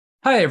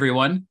Hi,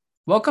 everyone.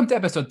 Welcome to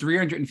episode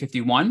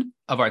 351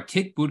 of our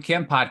Tick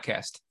Bootcamp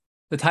podcast.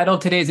 The title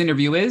of today's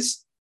interview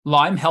is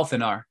Lyme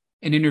Healthinar,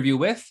 an interview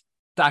with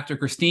Dr.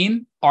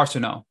 Christine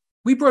Arseneau.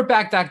 We brought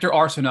back Dr.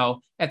 Arseneau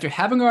after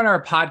having her on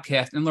our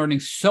podcast and learning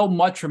so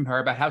much from her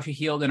about how she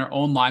healed in her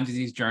own Lyme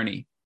disease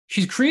journey.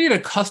 She's created a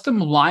custom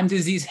Lyme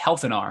disease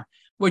Healthinar,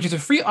 which is a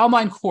free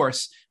online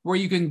course where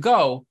you can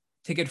go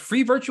to get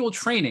free virtual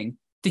training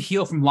to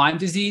heal from Lyme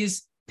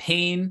disease,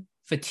 pain,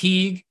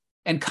 fatigue,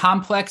 and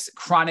complex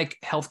chronic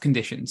health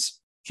conditions.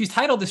 She's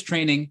titled this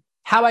training,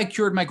 How I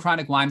Cured My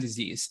Chronic Lyme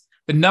Disease,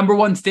 the number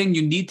one thing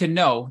you need to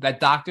know that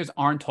doctors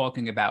aren't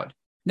talking about.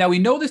 Now, we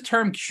know this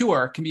term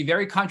cure can be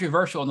very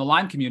controversial in the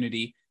Lyme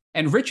community,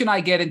 and Rich and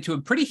I get into a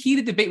pretty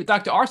heated debate with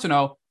Dr.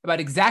 Arseneau about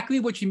exactly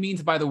what she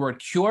means by the word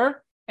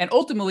cure, and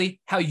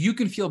ultimately how you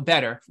can feel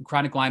better from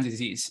chronic Lyme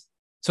disease.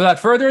 So without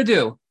further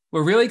ado,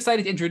 we're really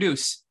excited to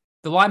introduce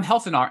the Lyme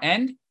Healthinar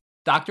and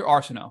Dr.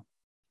 Arseneau.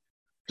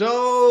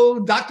 So,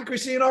 Dr.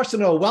 Christine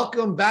Arseneau,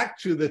 welcome back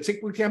to the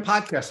Tick Bootcamp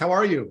podcast. How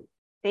are you?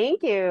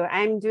 Thank you.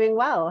 I'm doing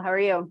well. How are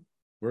you?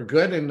 We're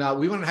good. And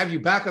we want to have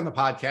you back on the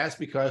podcast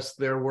because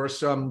there were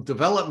some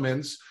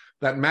developments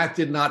that Matt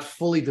did not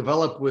fully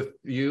develop with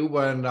you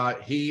when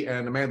he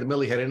and Amanda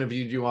Milley had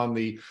interviewed you on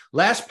the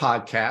last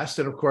podcast.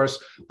 And of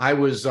course, I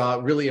was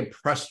really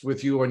impressed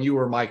with you and you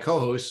were my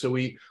co-host. So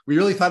we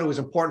really thought it was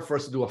important for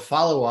us to do a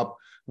follow-up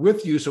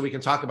with you so we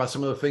can talk about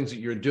some of the things that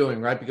you're doing,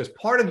 right? Because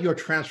part of your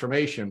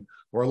transformation,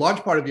 or a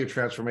large part of your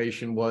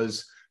transformation,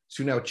 was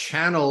to now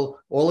channel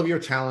all of your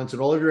talents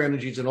and all of your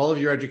energies and all of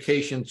your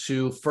education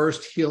to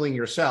first healing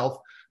yourself.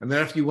 And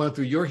then after you went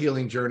through your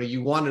healing journey,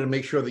 you wanted to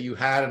make sure that you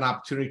had an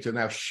opportunity to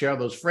now share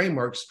those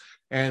frameworks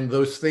and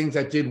those things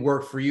that did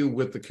work for you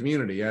with the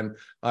community. And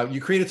you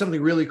created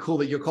something really cool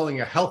that you're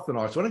calling a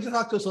Healthinar. So why don't you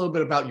talk to us a little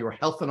bit about your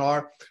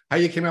Healthinar, how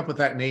you came up with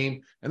that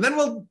name, and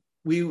then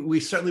we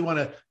certainly want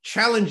to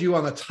challenge you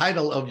on the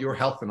title of your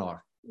Healthinar.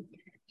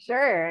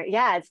 Sure.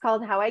 Yeah, it's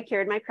called How I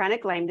Cured My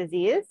Chronic Lyme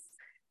Disease.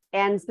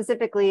 And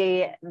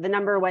specifically, the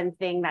number one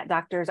thing that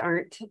doctors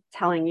aren't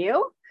telling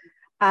you.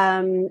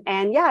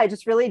 I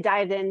just really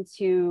dived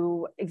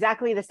into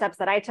exactly the steps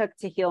that I took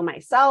to heal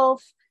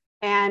myself,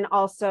 and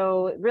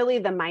also really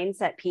the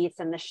mindset piece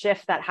and the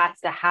shift that has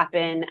to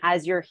happen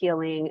as you're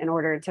healing in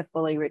order to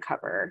fully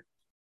recover.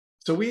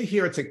 So we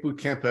here at Tick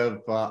Bootcamp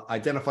have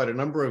identified a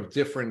number of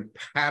different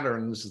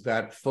patterns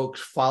that folks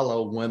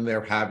follow when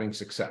they're having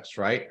success,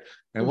 right?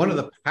 And one of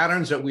the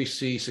patterns that we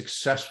see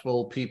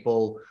successful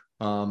people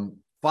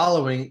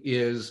following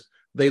is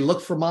they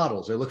look for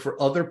models. They look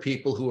for other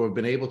people who have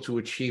been able to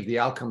achieve the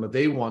outcome that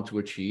they want to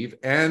achieve,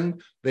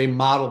 and they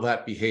model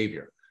that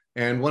behavior.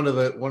 And one of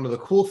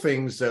the cool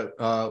things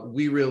that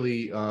we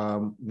really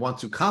want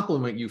to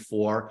compliment you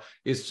for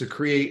is to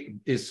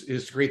create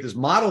this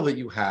model that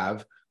you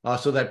have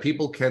so that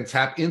people can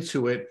tap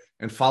into it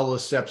and follow the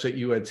steps that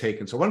you had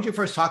taken. So why don't you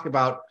first talk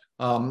about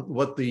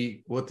what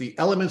the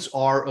elements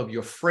are of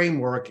your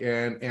framework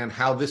and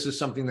how this is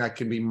something that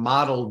can be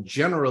modeled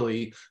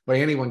generally by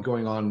anyone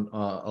going on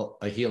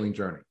a healing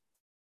journey.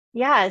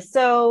 Yeah,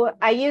 so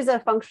I use a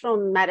functional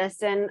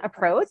medicine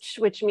approach,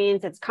 which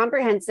means it's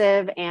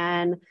comprehensive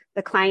and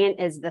the client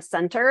is the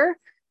center.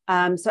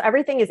 So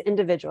everything is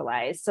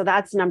individualized. So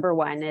that's number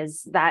one,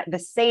 is that the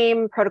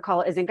same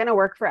protocol isn't going to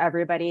work for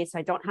everybody. So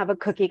I don't have a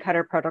cookie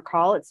cutter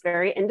protocol. It's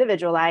very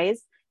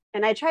individualized.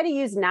 And I try to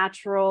use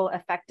natural,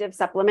 effective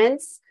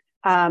supplements.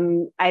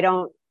 I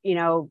don't,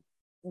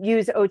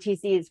 use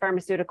OTCs,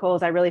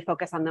 pharmaceuticals. I really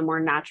focus on the more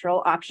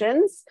natural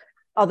options,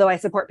 although I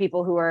support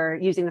people who are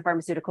using the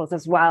pharmaceuticals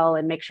as well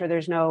and make sure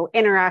there's no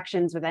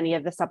interactions with any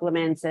of the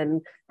supplements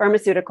and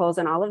pharmaceuticals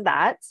and all of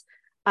that.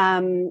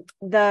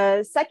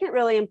 The second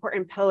really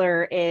important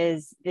pillar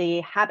is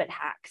the habit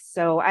hacks.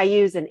 So I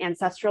use an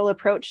ancestral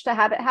approach to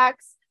habit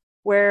hacks,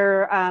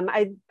 where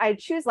I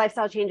choose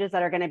lifestyle changes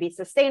that are going to be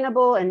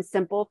sustainable and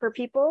simple for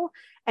people.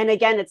 And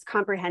again, it's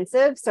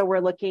comprehensive. So we're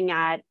looking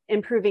at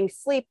improving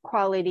sleep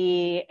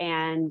quality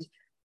and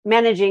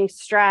managing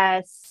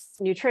stress,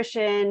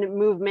 nutrition,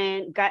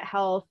 movement, gut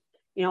health,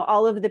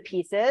 all of the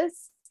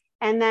pieces.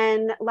 And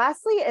then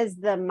lastly is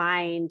the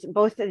mind,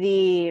 both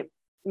the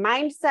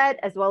mindset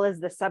as well as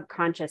the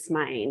subconscious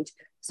mind.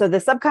 So the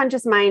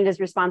subconscious mind is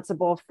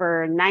responsible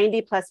for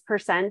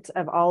 90+%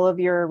 of all of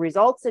your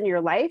results in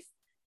your life.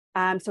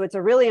 So it's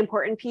a really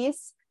important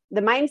piece. The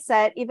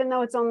mindset, even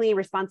though it's only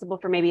responsible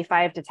for maybe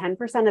 5 to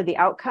 10% of the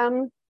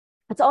outcome,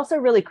 it's also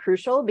really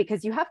crucial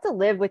because you have to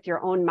live with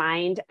your own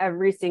mind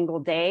every single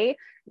day.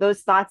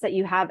 Those thoughts that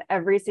you have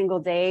every single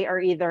day are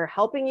either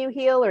helping you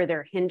heal or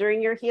they're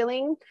hindering your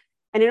healing.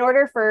 And in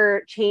order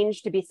for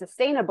change to be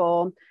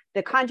sustainable,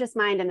 the conscious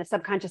mind and the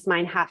subconscious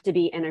mind have to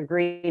be in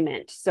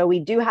agreement. So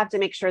we do have to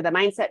make sure the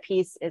mindset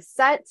piece is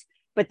set,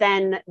 but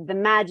then the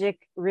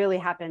magic really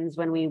happens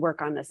when we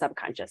work on the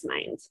subconscious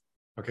mind.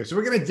 Okay, so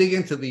we're going to dig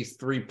into these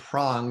three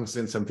prongs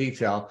in some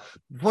detail.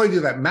 Before we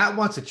do that, Matt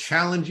wants to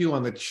challenge you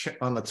on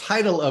the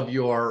title of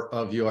your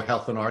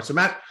Healthinar. So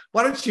Matt,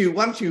 why don't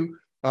you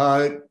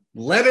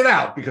let it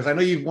out, because I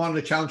know you've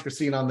wanted to challenge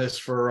Christine on this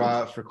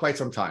for quite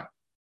some time.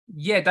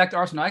 Yeah, Dr.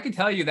 Arseneau, I can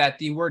tell you that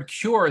the word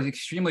cure is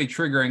extremely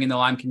triggering in the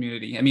Lyme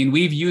community. I mean,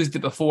 we've used it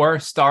before,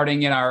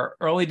 starting in our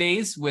early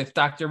days with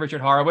Dr. Richard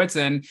Horowitz,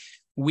 and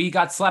we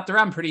got slapped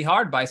around pretty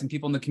hard by some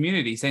people in the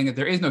community saying that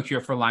there is no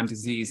cure for Lyme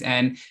disease.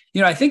 And,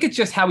 I think it's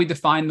just how we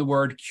define the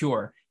word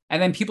cure. And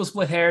then people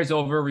split hairs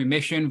over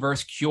remission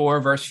versus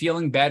cure versus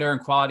feeling better and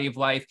quality of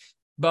life.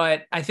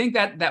 But I think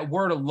that that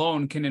word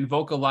alone can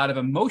invoke a lot of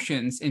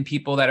emotions in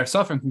people that are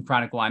suffering from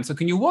chronic Lyme. So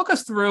can you walk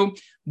us through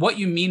what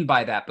you mean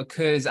by that?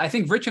 Because I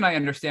think Rich and I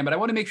understand, but I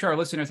want to make sure our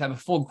listeners have a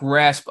full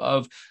grasp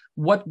of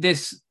what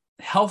this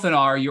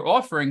Healthinar you're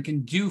offering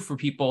can do for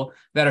people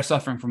that are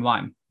suffering from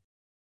Lyme.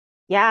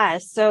 Yeah,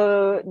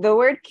 so the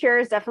word cure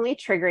is definitely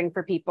triggering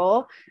for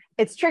people.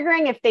 It's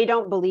triggering if they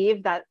don't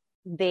believe that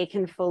they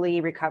can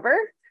fully recover.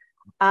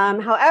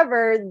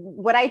 However,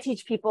 what I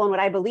teach people and what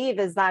I believe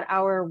is that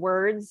our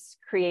words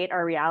create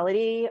our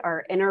reality,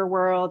 our inner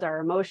world, our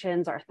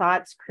emotions, our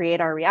thoughts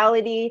create our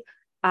reality.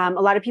 A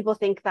lot of people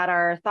think that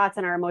our thoughts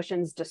and our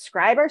emotions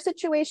describe our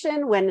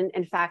situation when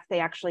in fact they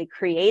actually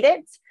create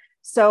it.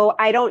 So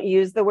I don't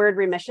use the word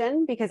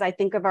remission because I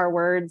think of our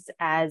words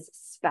as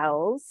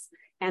spells,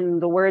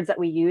 and the words that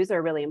we use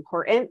are really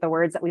important. The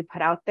words that we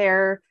put out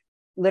there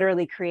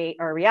literally create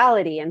our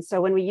reality. And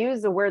so when we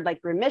use a word like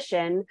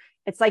remission,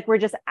 it's like we're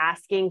just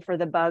asking for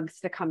the bugs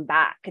to come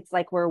back. It's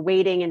like we're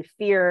waiting in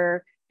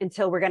fear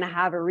until we're going to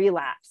have a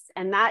relapse.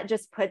 And that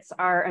just puts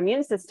our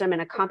immune system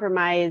in a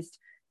compromised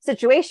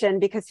situation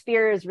because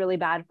fear is really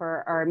bad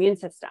for our immune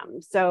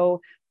system.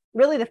 So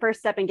really the first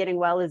step in getting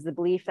well is the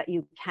belief that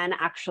you can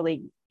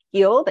actually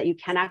heal, that you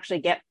can actually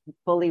get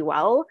fully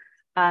well.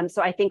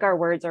 So I think our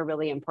words are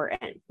really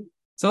important.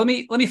 So let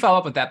me follow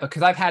up with that,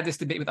 because I've had this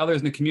debate with others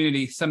in the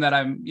community, some that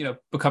I'm,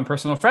 become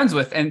personal friends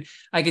with. And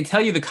I can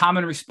tell you the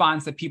common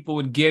response that people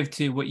would give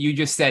to what you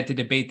just said to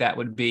debate that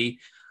would be,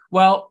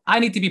 well, I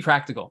need to be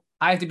practical.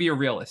 I have to be a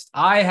realist.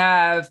 I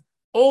have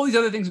all these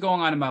other things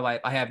going on in my life.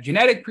 I have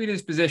genetic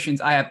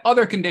predispositions. I have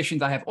other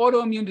conditions. I have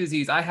autoimmune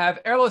disease. I have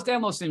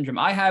Ehlers-Danlos syndrome.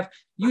 I have,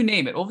 you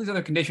name it, all these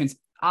other conditions.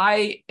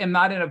 I am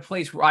not in a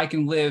place where I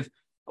can live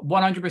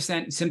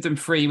 100%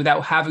 symptom-free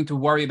without having to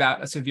worry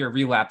about a severe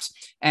relapse.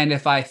 And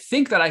if I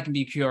think that I can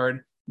be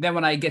cured, then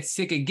when I get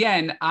sick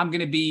again, I'm going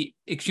to be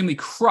extremely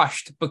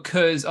crushed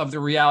because of the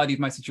reality of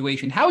my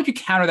situation. How would you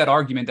counter that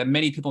argument that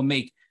many people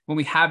make when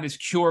we have this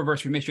cure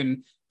versus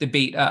remission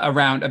debate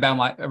around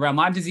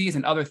Lyme disease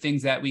and other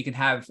things that we can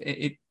have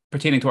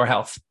pertaining to our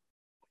health?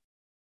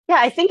 Yeah,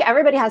 I think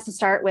everybody has to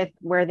start with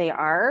where they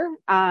are.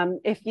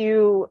 If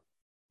you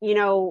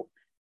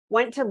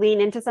want to lean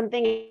into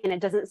something and it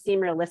doesn't seem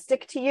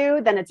realistic to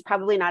you, then it's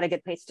probably not a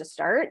good place to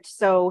start.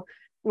 So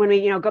when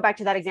we, go back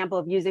to that example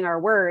of using our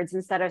words,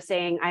 instead of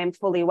saying I am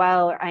fully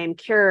well or I am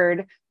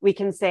cured, we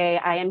can say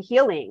I am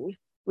healing.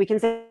 We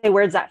can say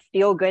words that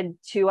feel good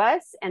to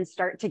us and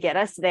start to get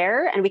us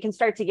there. And we can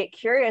start to get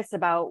curious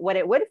about what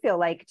it would feel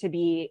like to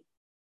be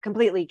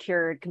completely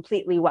cured,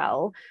 completely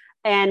well.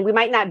 And we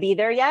might not be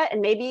there yet.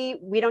 And maybe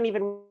we don't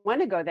even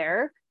want to go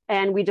there.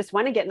 And we just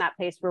want to get in that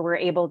place where we're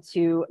able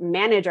to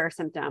manage our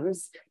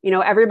symptoms.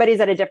 Everybody's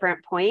at a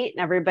different point.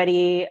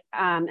 Everybody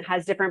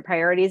has different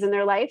priorities in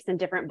their lives and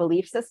different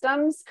belief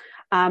systems.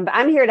 But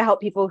I'm here to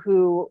help people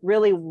who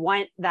really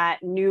want that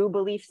new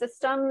belief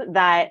system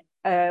that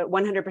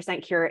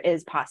 100% cure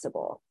is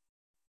possible.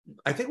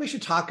 I think we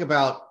should talk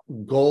about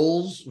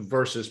goals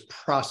versus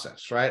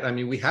process, right? I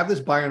mean, we have this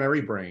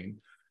binary brain.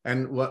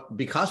 And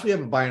because we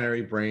have a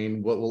binary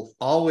brain, what will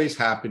always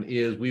happen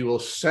is we will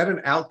set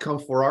an outcome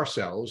for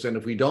ourselves. And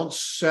if we don't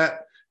set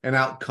an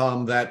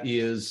outcome that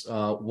is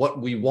what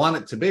we want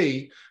it to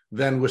be,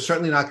 then we're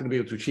certainly not going to be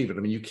able to achieve it.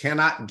 I mean, you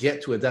cannot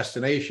get to a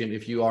destination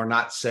if you are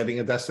not setting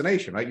a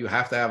destination, right? You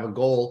have to have a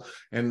goal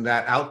and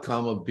that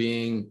outcome of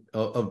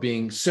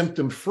being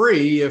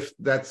symptom-free, if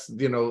that's,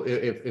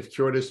 if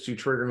cured is too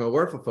triggering a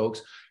word for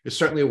folks, is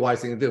certainly a wise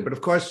thing to do. But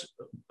of course,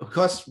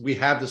 we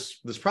have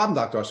this problem,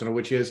 Dr. Arseneau,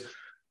 which is,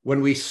 when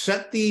we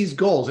set these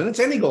goals, and it's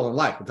any goal in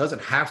life, it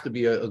doesn't have to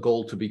be a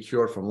goal to be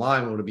cured from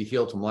Lyme or to be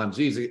healed from Lyme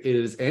disease. It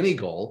is any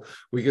goal.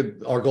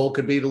 Our goal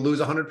could be to lose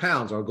 100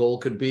 pounds. Our goal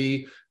could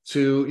be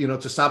to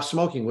stop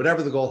smoking,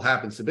 whatever the goal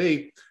happens to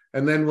be.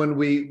 And then when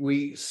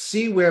we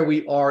see where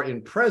we are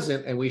in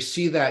present and we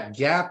see that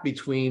gap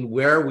between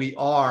where we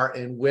are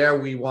and where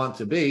we want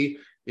to be,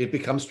 it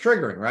becomes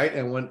triggering, right?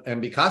 And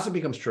because it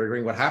becomes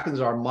triggering, what happens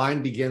is our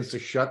mind begins to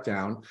shut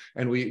down,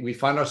 and we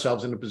find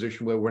ourselves in a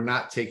position where we're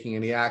not taking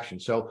any action.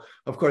 So,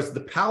 of course,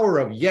 the power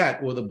of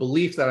yet, or the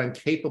belief that I'm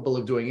capable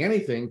of doing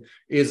anything,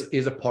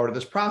 is a part of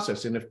this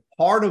process. And if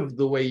part of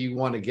the way you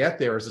want to get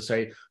there is to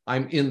say,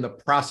 I'm in the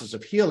process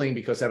of healing,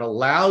 because that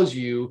allows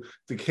you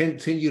to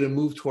continue to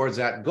move towards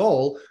that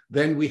goal,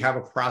 then we have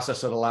a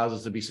process that allows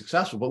us to be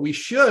successful. But we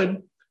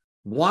should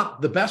want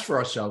the best for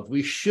ourselves.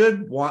 We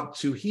should want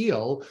to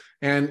heal.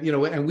 And,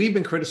 and we've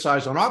been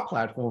criticized on our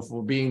platform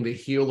for being the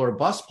heal or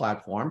bust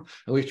platform.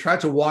 And we've tried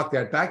to walk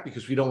that back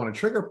because we don't want to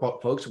trigger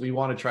folks. We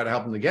want to try to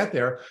help them to get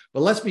there. But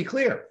let's be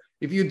clear.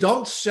 If you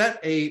don't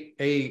set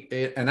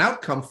an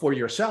outcome for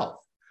yourself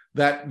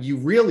that you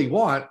really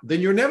want,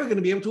 then you're never going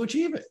to be able to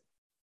achieve it.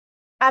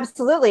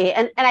 Absolutely.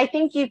 And I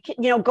think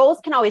goals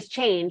can always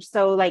change.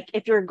 So like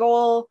if your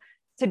goal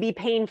to be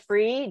pain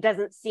free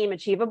doesn't seem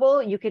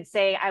achievable, you could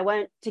say, I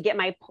want to get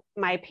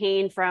my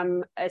pain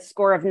from a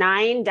score of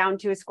 9 down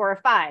to a score of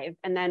 5.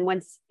 And then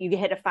once you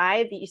hit a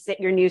 5, you set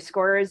your new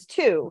score is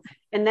 2.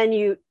 And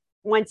then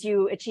once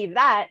you achieve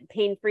that,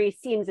 pain free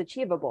seems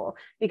achievable.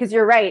 Because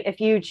you're right.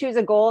 If you choose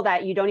a goal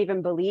that you don't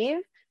even believe,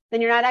 then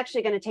you're not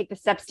actually going to take the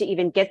steps to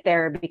even get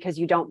there because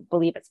you don't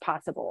believe it's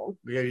possible.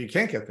 Yeah, you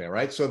can't get there,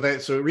 right? So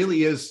it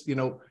really is,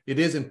 it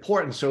is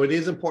important. So it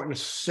is important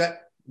to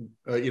set,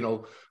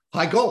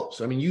 high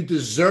goals. I mean, you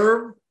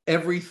deserve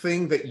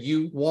everything that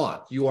you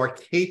want. You are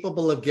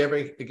capable of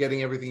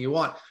getting everything you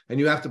want, and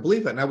you have to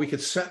believe that. Now we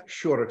could set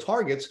shorter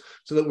targets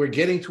so that we're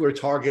getting to a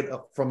target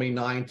from a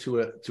 9 to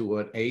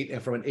an 8,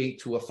 and from an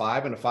 8 to a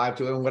 5, and a 5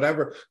 to and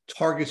whatever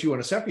targets you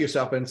want to set for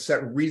yourself, and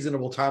set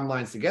reasonable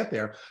timelines to get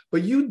there.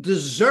 But you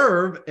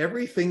deserve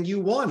everything you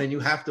want, and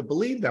you have to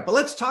believe that. But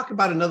let's talk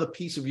about another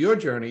piece of your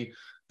journey,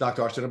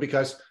 Dr. Arseneau,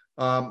 because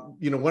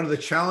one of the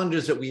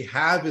challenges that we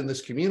have in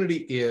this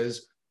community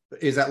is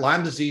that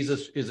Lyme disease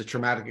is a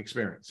traumatic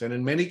experience. And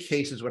in many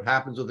cases, what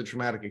happens with a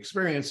traumatic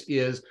experience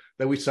is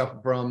that we suffer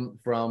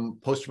from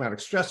post-traumatic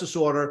stress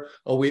disorder,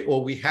 or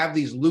we have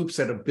these loops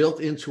that are built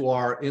into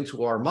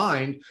our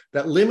mind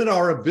that limit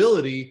our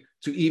ability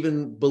to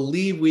even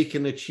believe we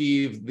can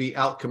achieve the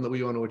outcome that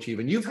we want to achieve.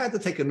 And you've had to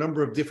take a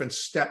number of different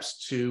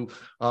steps to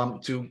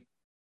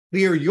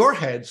clear your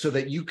head so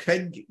that you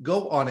can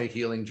go on a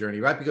healing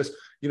journey, right? Because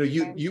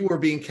you were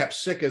being kept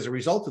sick as a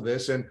result of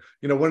this. And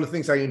one of the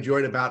things I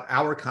enjoyed about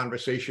our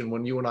conversation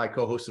when you and I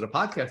co-hosted a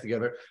podcast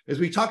together is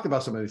we talked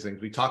about some of these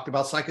things. We talked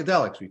about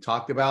psychedelics. We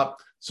talked about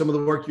some of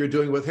the work you're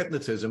doing with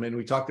hypnotism, and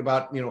we talked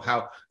about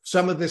how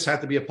some of this had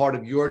to be a part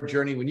of your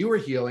journey when you were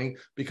healing,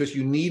 because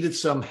you needed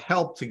some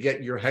help to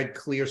get your head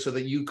clear so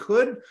that you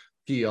could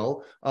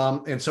heal.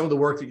 And some of the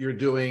work that you're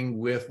doing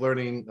with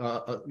learning,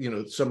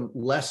 some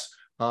less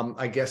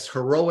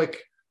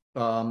heroic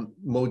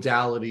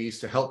modalities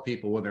to help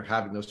people when they're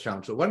having those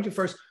challenges. So why don't you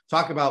first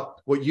talk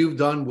about what you've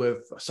done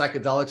with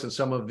psychedelics and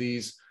some of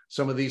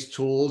these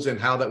tools, and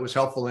how that was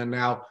helpful, and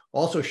now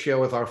also share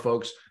with our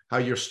folks how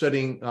you're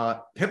studying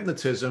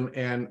hypnotism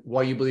and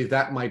why you believe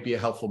that might be a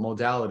helpful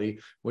modality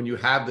when you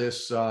have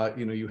this,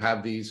 you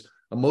have these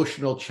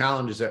emotional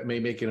challenges that may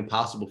make it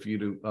impossible for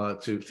you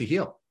to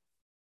heal.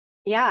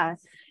 Yeah.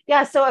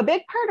 So a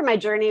big part of my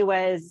journey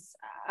was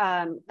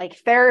like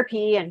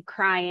therapy and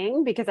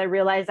crying, because I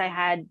realized I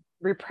had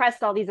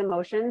repressed all these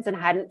emotions and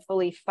hadn't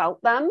fully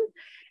felt them.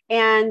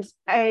 And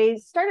I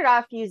started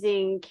off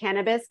using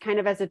cannabis kind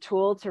of as a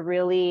tool to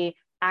really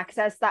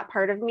access that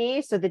part of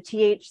me. So the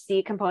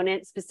THC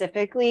component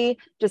specifically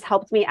just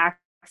helped me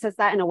access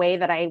that in a way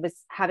that I was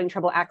having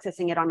trouble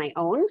accessing it on my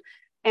own.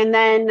 And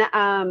then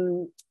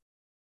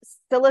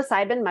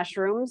psilocybin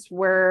mushrooms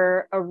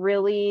were a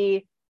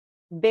really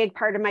big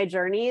part of my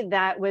journey.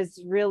 That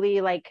was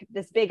really like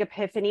this big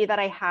epiphany that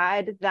I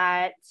had,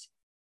 that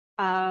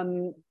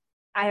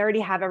I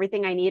already have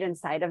everything I need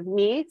inside of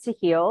me to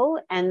heal,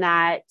 and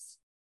that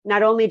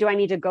not only do I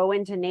need to go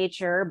into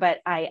nature,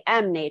 but I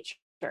am nature.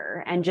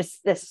 And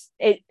just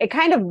it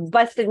kind of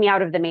busted me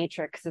out of the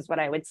matrix, is what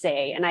I would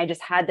say. And I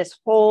just had this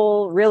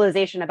whole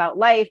realization about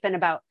life and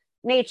about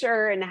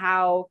nature, and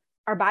how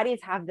our bodies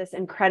have this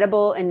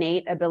incredible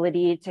innate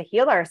ability to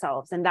heal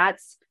ourselves. And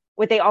that's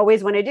what they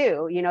always want to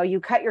do. You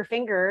cut your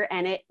finger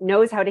and it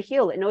knows how to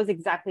heal. It knows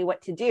exactly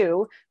what to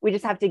do. We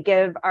just have to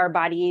give our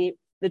body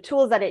the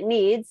tools that it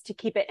needs to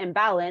keep it in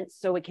balance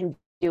so it can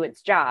do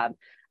its job.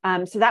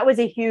 So that was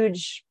a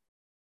huge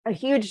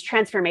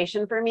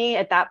transformation for me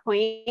at that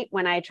point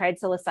when I tried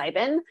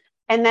psilocybin.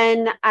 And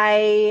then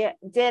I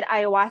did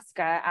ayahuasca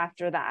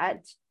after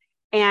that.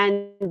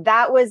 And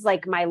that was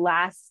like my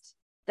last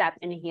step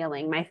in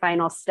healing, my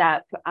final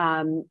step.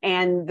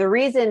 And the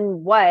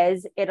reason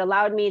was it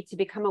allowed me to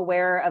become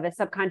aware of a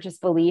subconscious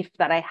belief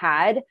that I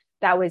had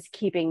that was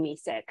keeping me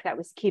sick, that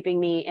was keeping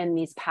me in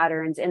these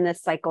patterns, in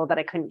this cycle that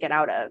I couldn't get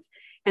out of.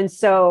 And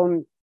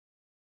so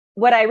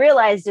what I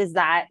realized is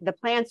that the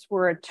plants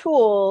were a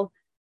tool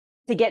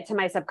to get to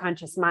my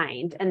subconscious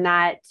mind, and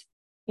that,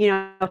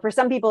 for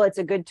some people it's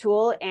a good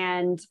tool,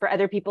 and for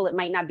other people it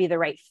might not be the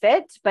right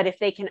fit, but if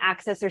they can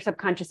access their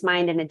subconscious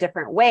mind in a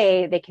different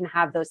way, they can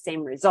have those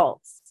same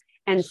results.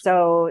 And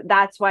so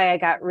that's why I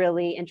got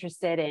really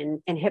interested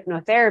in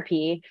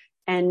hypnotherapy.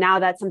 And now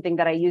that's something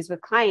that I use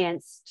with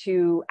clients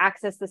to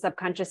access the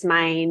subconscious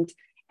mind.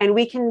 And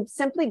we can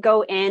simply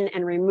go in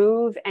and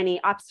remove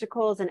any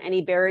obstacles and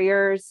any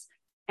barriers,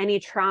 any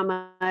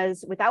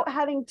traumas, without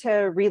having to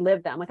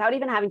relive them, without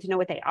even having to know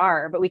what they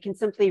are, but we can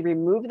simply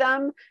remove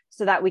them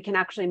so that we can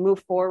actually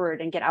move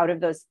forward and get out of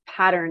those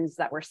patterns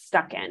that we're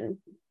stuck in. Can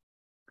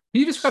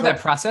you describe that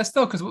process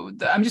though? Because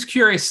I'm just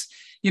curious,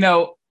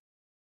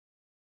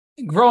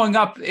 growing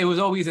up, it was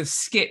always a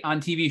skit on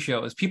TV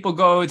shows. People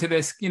go to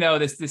this,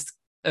 this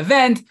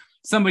event,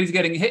 somebody's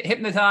getting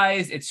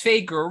hypnotized, it's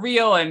fake or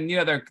real, and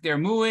they're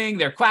mooing,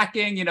 they're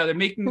quacking, they're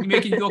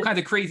making all kinds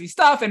of crazy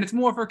stuff, and it's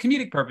more for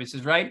comedic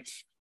purposes, right?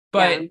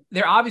 But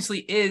there obviously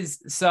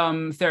is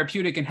some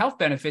therapeutic and health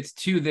benefits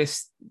to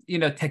this,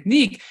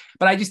 technique.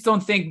 But I just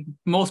don't think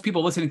most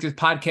people listening to this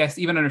podcast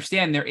even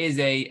understand there is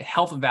a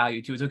health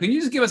value to it. So can you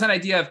just give us an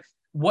idea of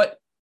what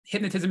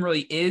hypnotism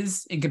really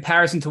is in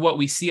comparison to what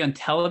we see on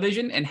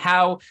television, and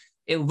how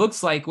it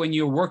looks like when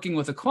you're working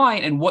with a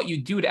client, and what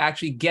you do to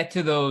actually get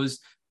to those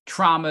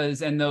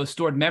traumas and those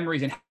stored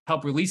memories and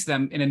help release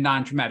them in a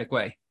non-traumatic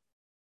way?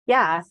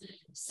 Yeah.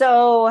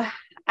 So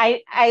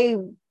I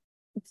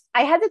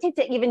hesitate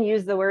to even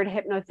use the word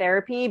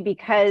hypnotherapy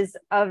because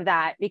of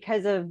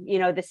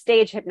the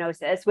stage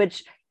hypnosis,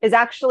 which is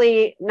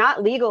actually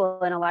not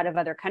legal in a lot of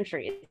other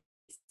countries.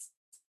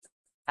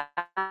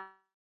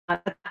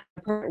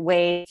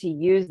 Way to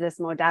use this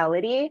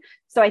modality.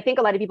 So I think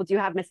a lot of people do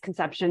have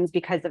misconceptions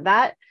because of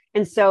that.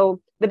 And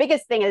so the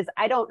biggest thing is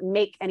I don't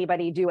make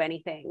anybody do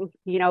anything.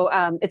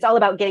 It's all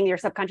about getting your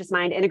subconscious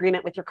mind in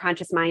agreement with your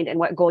conscious mind and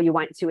what goal you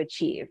want to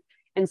achieve.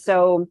 And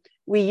so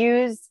we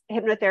use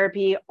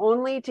hypnotherapy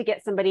only to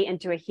get somebody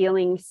into a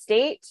healing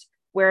state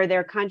where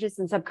their conscious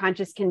and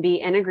subconscious can be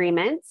in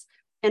agreement.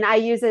 And I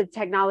use a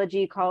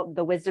technology called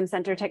the Wisdom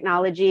Center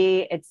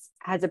technology. It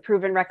has a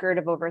proven record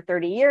of over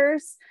 30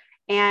 years.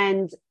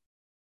 And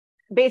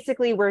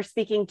basically, we're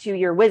speaking to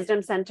your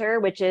wisdom center,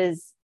 which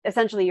is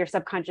essentially your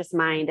subconscious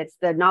mind. It's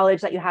the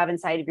knowledge that you have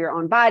inside of your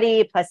own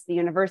body, plus the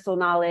universal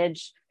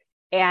knowledge.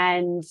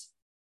 And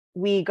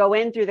we go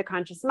in through the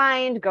conscious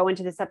mind, go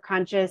into the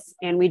subconscious,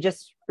 and we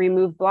just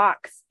remove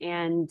blocks.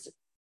 And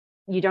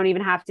you don't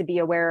even have to be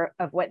aware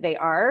of what they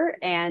are.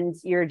 And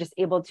you're just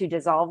able to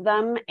dissolve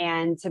them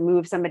and to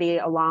move somebody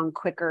along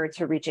quicker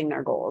to reaching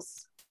their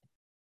goals.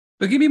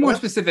 But give me more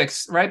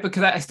specifics, right?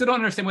 Because I still don't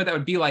understand what that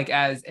would be like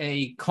as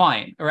a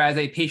client or as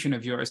a patient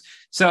of yours.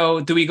 So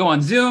do we go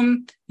on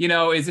Zoom?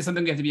 Is this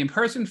something we have to be in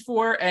person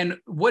for? And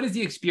what is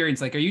the experience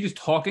like? Are you just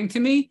talking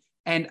to me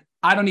and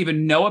I don't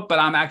even know it, but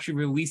I'm actually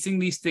releasing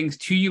these things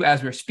to you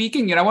as we're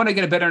speaking? I want to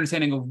get a better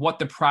understanding of what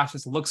the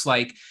process looks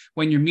like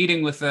when you're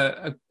meeting with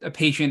a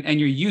patient and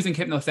you're using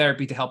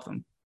hypnotherapy to help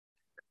them.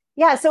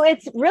 Yeah, so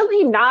it's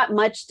really not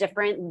much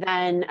different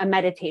than a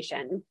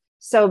meditation.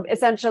 So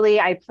essentially,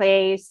 I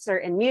play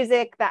certain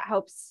music that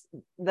helps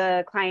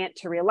the client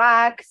to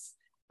relax.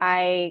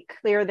 I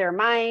clear their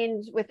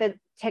mind with a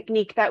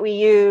technique that we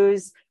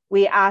use.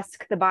 We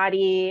ask the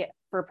body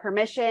for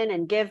permission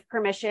and give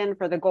permission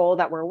for the goal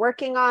that we're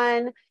working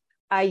on.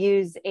 I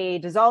use a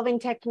dissolving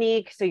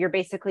technique. So you're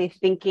basically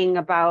thinking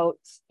about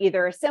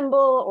either a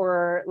symbol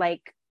or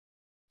like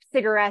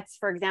cigarettes,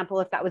 for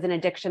example, if that was an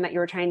addiction that you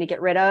were trying to get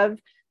rid of.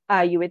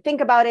 You would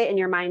think about it in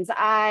your mind's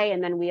eye,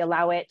 and then we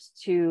allow it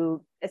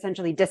to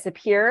essentially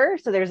disappear.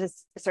 So there's a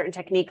certain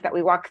technique that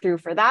we walk through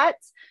for that.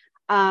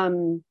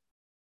 And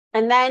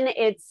then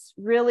it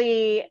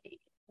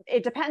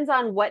depends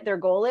on what their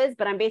goal is,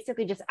 but I'm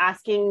basically just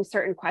asking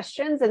certain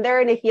questions, and they're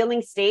in a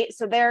healing state.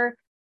 So they're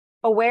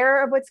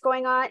aware of what's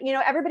going on.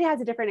 Everybody has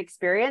a different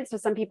experience. So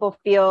some people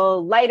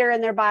feel lighter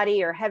in their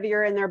body or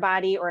heavier in their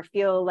body, or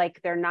feel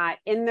like they're not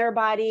in their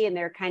body and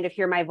they're kind of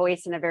hear my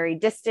voice in a very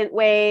distant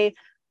way.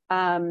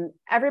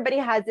 Everybody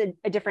has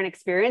a different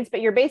experience, but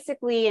you're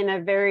basically in a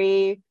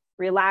very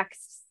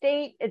relaxed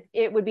state.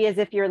 It would be as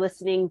if you're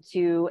listening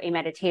to a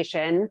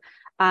meditation.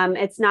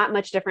 It's not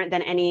much different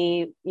than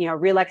any,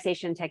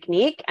 relaxation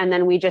technique. And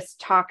then we just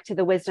talk to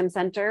the Wisdom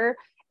Center.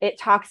 It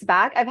talks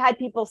back. I've had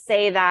people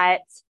say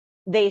that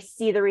they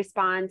see the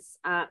response.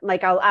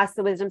 Like I'll ask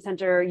the Wisdom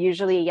Center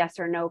usually yes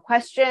or no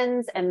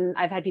questions. And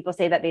I've had people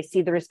say that they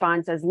see the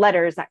response as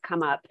letters that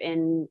come up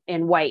in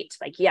white,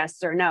 like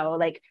yes or no.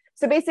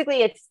 So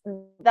basically it's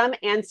them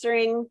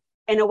answering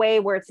in a way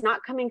where it's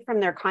not coming from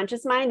their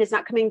conscious mind. It's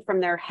not coming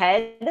from their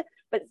head,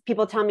 but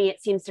people tell me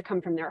it seems to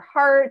come from their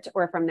heart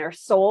or from their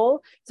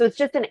soul. So it's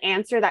just an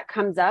answer that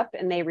comes up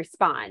and they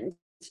respond.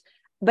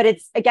 But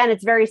it's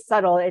very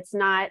subtle.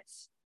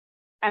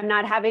 I'm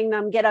not having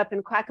them get up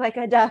and quack like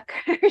a duck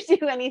or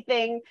do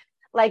anything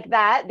like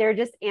that. They're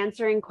just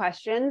answering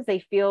questions.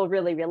 They feel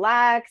really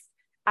relaxed.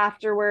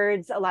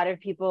 Afterwards, a lot of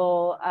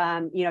people,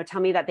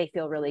 tell me that they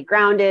feel really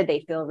grounded.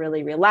 They feel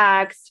really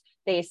relaxed.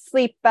 They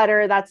sleep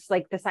better. That's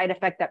like the side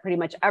effect that pretty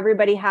much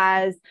everybody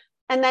has.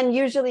 And then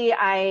usually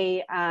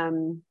I,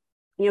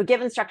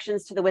 give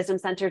instructions to the Wisdom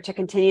Center to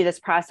continue this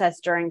process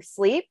during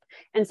sleep.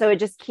 And so it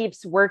just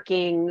keeps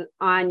working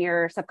on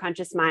your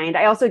subconscious mind.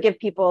 I also give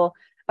people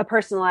a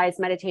personalized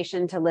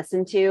meditation to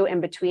listen to in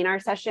between our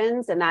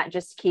sessions. And that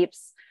just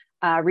keeps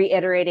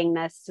reiterating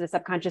this to the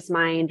subconscious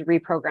mind,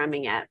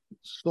 reprogramming it.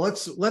 So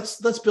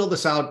let's build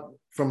this out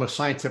from a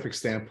scientific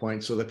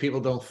standpoint so that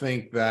people don't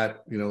think that,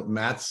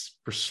 Matt's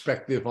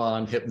perspective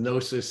on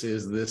hypnosis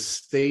is this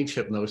stage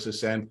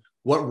hypnosis and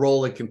what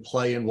role it can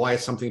play and why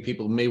it's something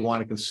people may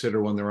want to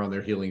consider when they're on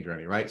their healing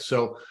journey, right?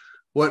 So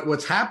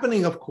what's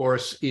happening, of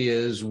course,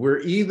 is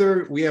we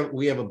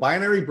have a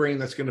binary brain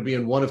that's going to be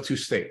in one of two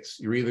states.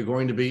 You're either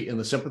going to be in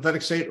the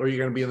sympathetic state or you're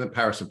going to be in the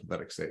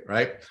parasympathetic state,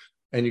 right?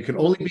 And you can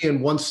only be in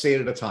one state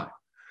at a time.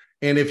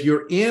 And if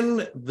you're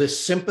in the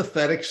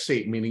sympathetic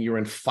state, meaning you're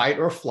in fight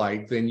or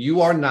flight, then you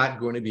are not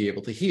going to be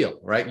able to heal,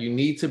 right? You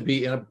need to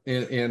be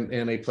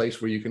in a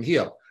place where you can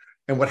heal.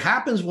 And what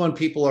happens when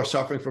people are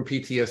suffering from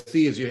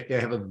PTSD is you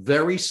have a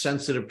very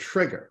sensitive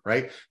trigger,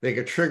 right? They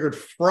get triggered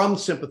from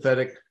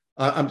sympathetic,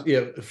 from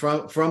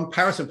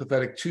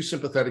parasympathetic to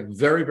sympathetic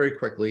very, very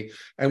quickly.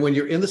 And when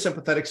you're in the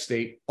sympathetic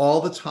state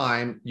all the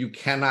time, you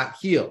cannot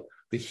heal.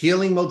 The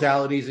healing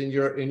modalities in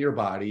your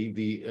body,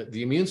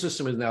 the immune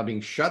system is now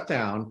being shut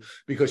down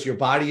because your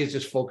body is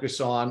just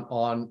focused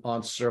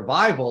on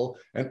survival,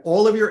 and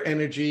all of your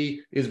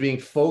energy is being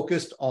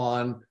focused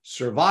on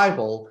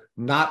survival,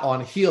 not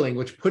on healing,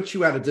 which puts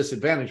you at a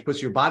disadvantage, puts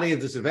your body at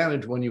a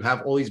disadvantage when you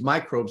have all these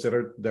microbes that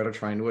are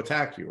trying to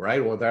attack you, right?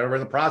 Or that are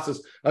in the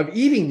process of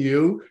eating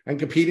you and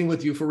competing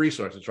with you for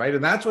resources, right?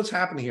 And that's what's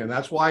happening here, and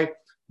that's why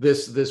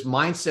this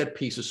mindset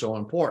piece is so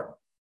important.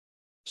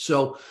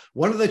 So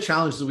one of the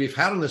challenges that we've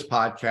had on this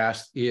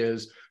podcast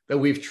is that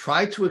we've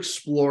tried to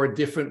explore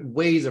different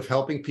ways of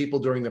helping people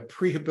during the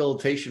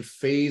prehabilitation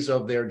phase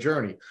of their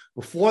journey,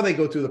 before they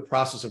go through the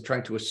process of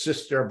trying to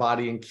assist their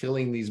body in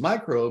killing these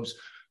microbes,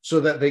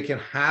 so that they can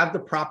have the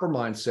proper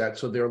mindset,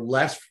 so they're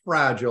less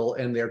fragile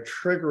and their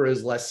trigger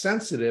is less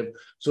sensitive,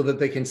 so that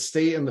they can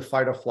stay in the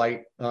fight or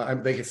flight,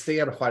 they can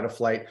stay out of fight or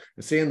flight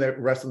and stay in the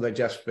rest and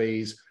digest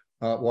phase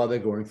while they're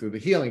going through the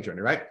healing journey,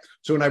 right?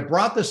 So when I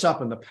brought this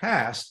up in the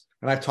past,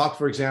 and I talked,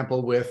 for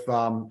example, with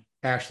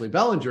Ashley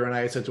Bellinger, and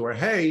I said to her,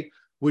 hey,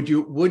 would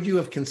you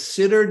have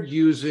considered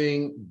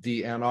using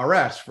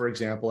DNRS, for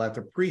example, at the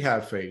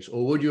prehab phase,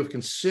 or would you have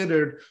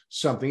considered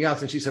something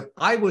else? And she said,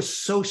 I was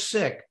so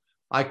sick,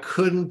 I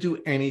couldn't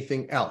do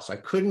anything else. I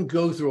couldn't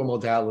go through a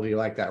modality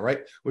like that, right?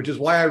 Which is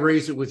why I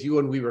raised it with you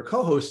when we were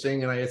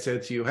co-hosting, and I had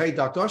said to you, hey,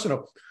 Dr.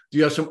 Arseneau, do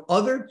you have some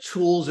other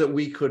tools that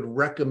we could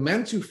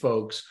recommend to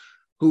folks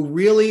who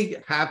really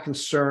have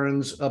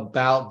concerns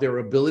about their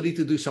ability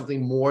to do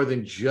something more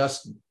than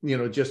just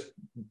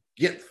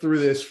get through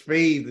this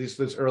phase,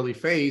 this early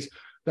phase,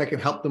 that can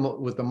help them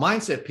with the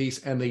mindset piece,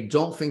 and they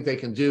don't think they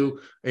can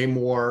do a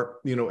more,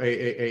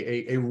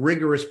 a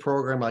rigorous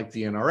program like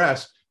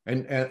DNRS.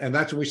 And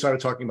that's when we started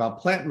talking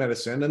about plant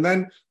medicine. And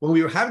then when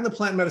we were having the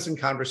plant medicine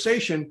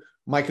conversation,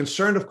 my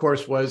concern, of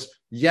course, was,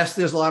 yes,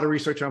 there's a lot of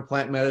research on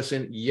plant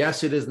medicine.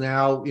 Yes, it is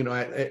now,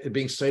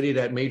 being studied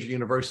at major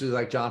universities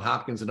like Johns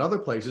Hopkins and other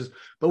places,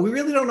 but we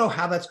really don't know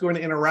how that's going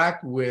to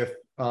interact with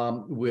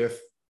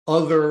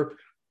other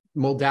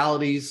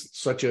modalities,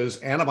 such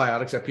as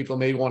antibiotics that people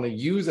may want to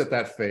use at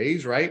that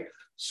phase, right?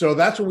 So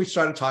that's when we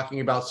started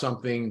talking about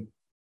something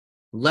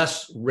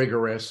less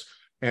rigorous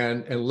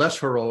and less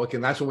heroic.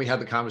 And that's when we had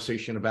the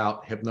conversation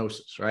about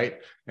hypnosis, right?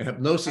 And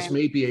hypnosis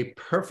may be a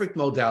perfect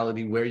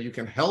modality where you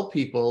can help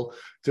people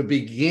to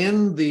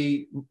begin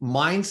the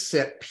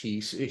mindset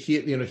piece,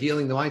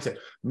 healing the mindset,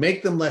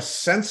 make them less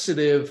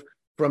sensitive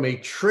from a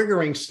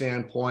triggering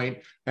standpoint,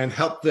 and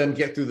help them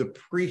get through the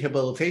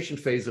prehabilitation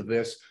phase of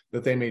this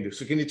that they may do.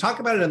 So can you talk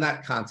about it in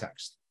that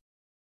context?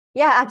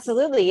 Yeah,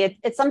 absolutely.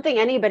 It's something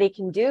anybody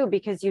can do,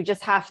 because you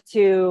just have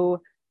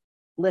to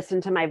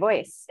listen to my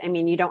voice. I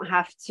mean, you don't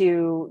have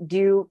to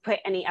put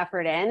any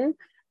effort in.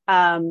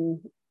 I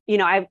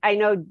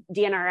know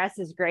DNRS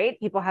is great.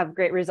 People have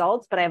great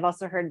results, but I've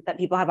also heard that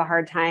people have a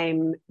hard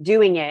time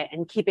doing it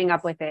and keeping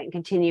up with it and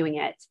continuing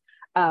it.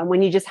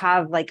 When you just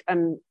have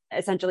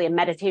essentially a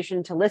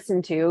meditation to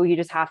listen to, you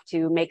just have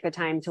to make the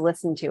time to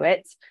listen to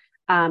it.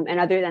 And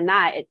other than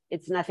that,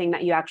 it's nothing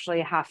that you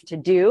actually have to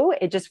do.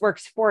 It just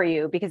works for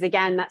you, because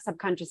again, that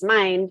subconscious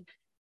mind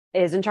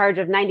is in charge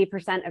of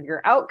 90% of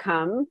your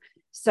outcome.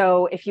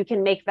 So if you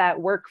can make that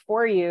work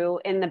for you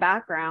in the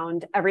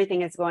background,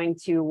 everything is going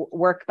to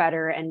work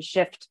better and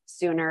shift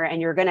sooner,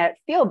 and you're going to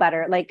feel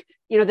better.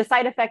 The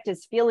side effect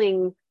is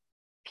feeling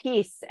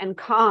peace and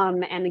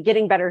calm and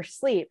getting better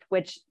sleep,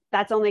 which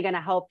that's only going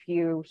to help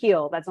you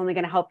heal. That's only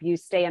going to help you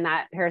stay in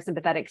that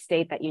parasympathetic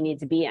state that you need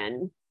to be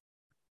in.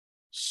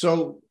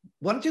 So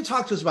why don't you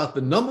talk to us about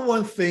the number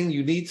one thing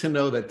you need to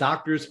know that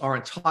doctors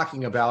aren't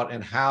talking about,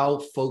 and how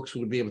folks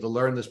would be able to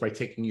learn this by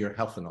taking your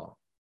Healthinar?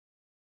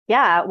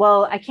 Yeah,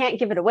 well, I can't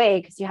give it away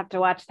because you have to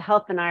watch the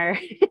Healthinar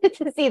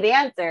to see the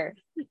answer.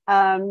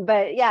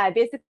 But yeah, I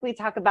basically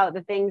talk about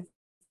the things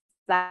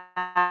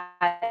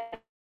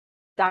that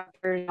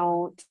doctors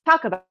don't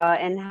talk about,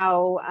 and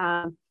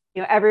how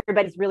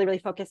everybody's really, really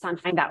focused on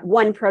finding that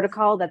one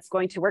protocol that's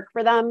going to work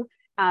for them.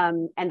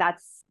 And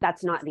that's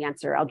not the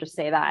answer. I'll just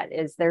say that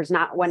there's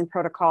not one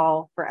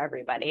protocol for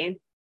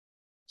everybody.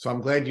 So I'm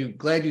glad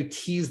you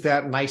teased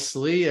that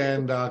nicely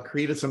and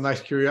created some nice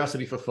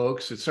curiosity for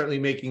folks. It's certainly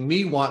making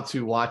me want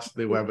to watch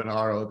the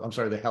webinar.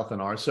 The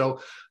Healthinar.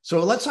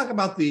 So let's talk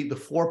about the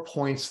 4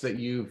 points that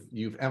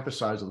you've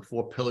emphasized, or the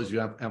 4 pillars you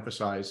have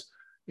emphasized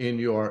in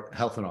your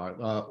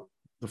Healthinar.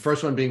 The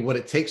first one being what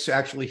it takes to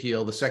actually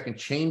heal. The second,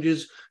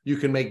 changes you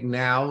can make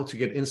now to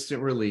get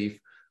instant relief.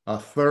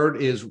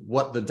 Third is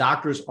what the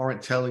doctors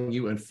aren't telling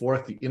you. And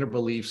fourth, the inner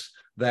beliefs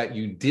that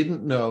you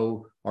didn't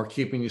know are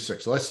keeping you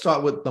sick. So let's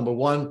start with number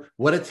 1,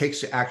 what it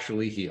takes to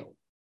actually heal.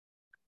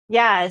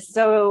 Yeah.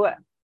 So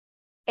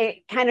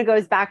it kind of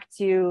goes back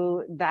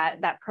to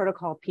that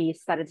protocol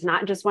piece, that it's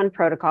not just one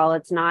protocol.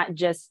 It's not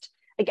just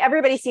like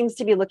everybody seems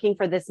to be looking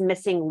for this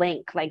missing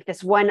link, like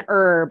this one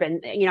herb.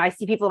 And, I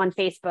see people on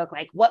Facebook,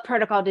 like, what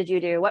protocol did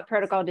you do? What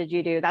protocol did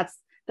you do? That's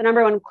the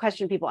number one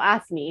question people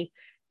ask me.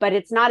 But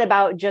it's not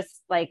about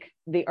just like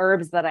the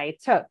herbs that I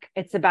took.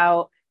 It's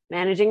about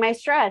managing my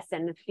stress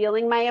and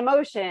feeling my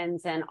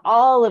emotions and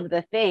all of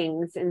the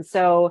things. And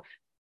so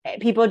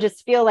people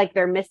just feel like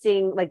they're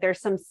missing, like there's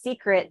some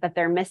secret that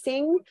they're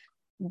missing.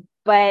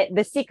 But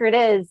the secret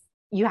is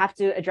you have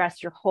to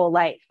address your whole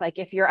life. Like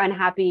if you're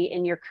unhappy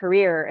in your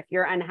career, if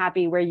you're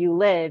unhappy where you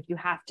live, you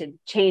have to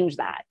change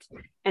that.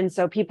 And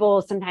so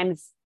people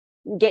sometimes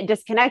get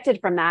disconnected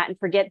from that and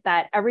forget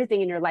that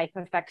everything in your life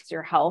affects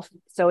your health.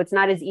 So it's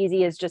not as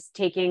easy as just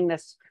taking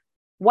this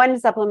one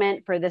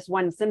supplement for this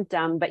one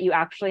symptom, but you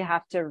actually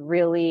have to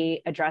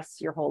really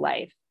address your whole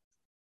life.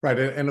 Right.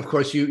 And of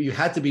course, you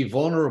had to be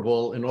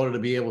vulnerable in order to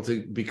be able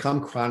to become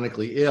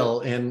chronically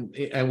ill. And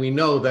we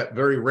know that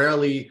very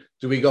rarely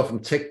do we go from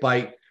tick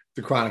bite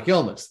to chronic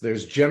illness.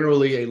 There's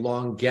generally a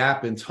long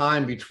gap in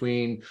time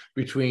between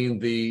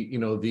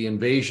the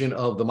invasion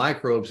of the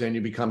microbes and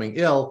you becoming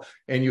ill.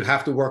 And you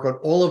have to work on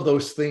all of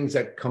those things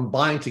that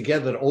combine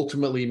together that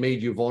ultimately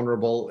made you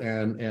vulnerable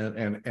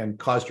and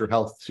caused your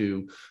health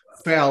to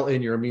fail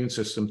in your immune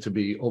system to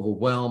be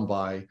overwhelmed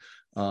by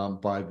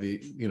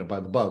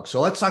the bug.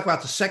 So let's talk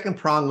about the second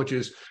prong, which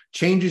is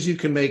changes you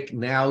can make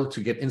now to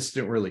get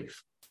instant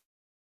relief.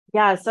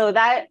 Yeah, so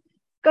that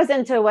goes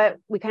into what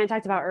we kind of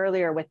talked about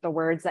earlier with the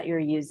words that you're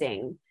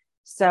using.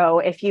 So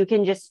if you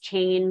can just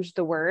change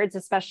the words,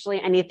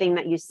 especially anything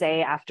that you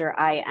say after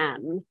I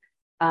am,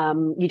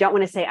 you don't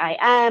want to say I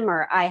am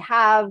or I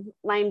have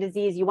Lyme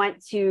disease. You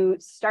want to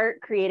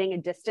start creating a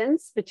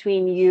distance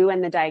between you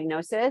and the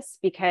diagnosis,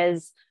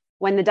 because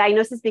when the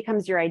diagnosis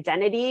becomes your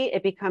identity,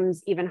 it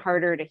becomes even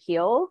harder to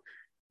heal,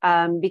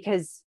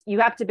 because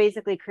you have to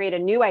basically create a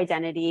new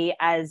identity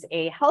as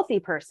a healthy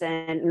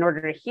person in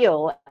order to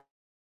heal.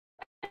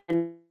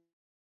 And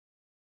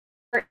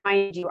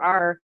you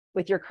are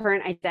with your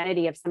current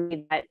identity of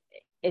somebody that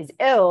is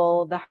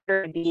ill, the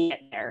harder to be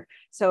there.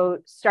 So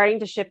starting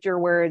to shift your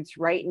words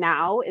right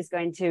now is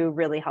going to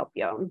really help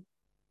you.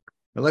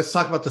 Now let's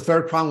talk about the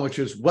third prong, which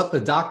is what the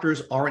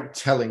doctors aren't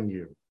telling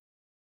you.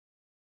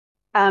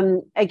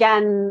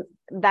 Again,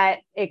 that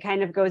it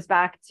kind of goes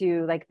back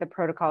to like the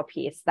protocol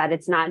piece, that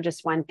it's not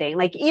just one thing.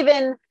 Like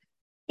even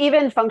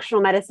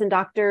functional medicine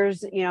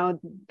doctors,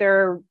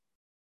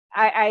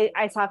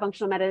 I saw a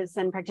functional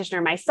medicine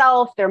practitioner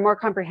myself. They're more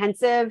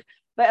comprehensive,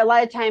 but a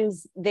lot of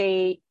times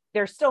they're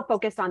still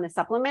focused on the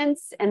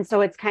supplements. And so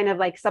it's kind of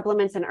like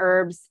supplements and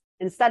herbs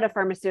instead of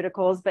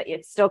pharmaceuticals, but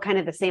it's still kind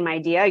of the same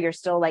idea. You're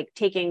still like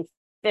taking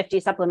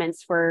 50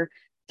 supplements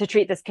to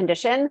treat this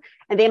condition.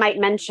 And they might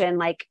mention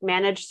like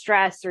manage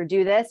stress or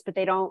do this, but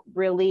they don't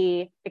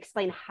really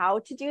explain how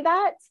to do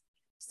that.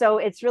 So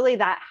it's really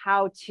that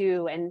how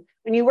to. And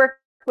when you work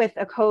with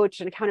a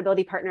coach, an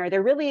accountability partner,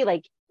 they're really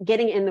like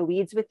getting in the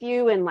weeds with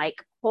you and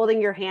like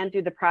holding your hand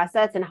through the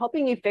process and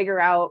helping you figure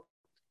out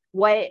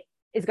what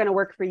is going to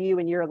work for you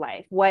in your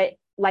life, what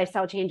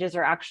lifestyle changes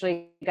are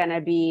actually going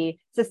to be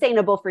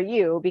sustainable for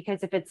you.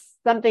 Because if it's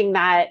something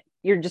that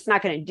you're just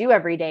not going to do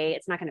every day,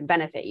 it's not going to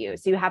benefit you.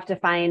 So you have to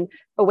find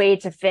a way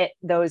to fit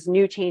those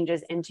new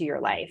changes into your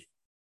life.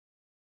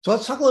 So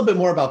let's talk a little bit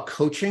more about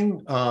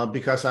coaching,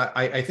 because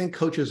I think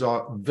coaches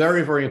are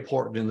very, very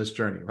important in this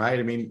journey, right?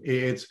 I mean,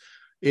 it's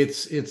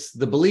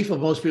the belief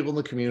of most people in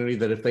the community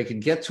that if they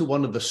could get to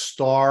one of the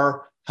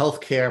star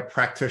healthcare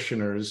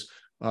practitioners,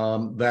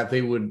 that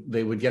they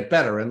would get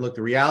better. And look,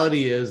 the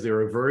reality is there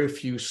are very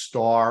few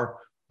star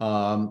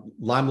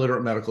Lyme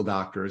literate medical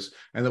doctors,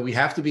 and that we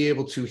have to be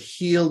able to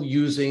heal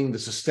using the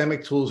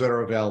systemic tools that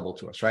are available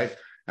to us, right?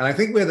 And I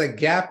think where the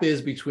gap is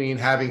between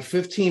having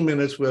 15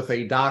 minutes with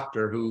a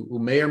doctor who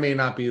may or may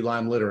not be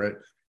Lyme literate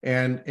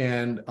and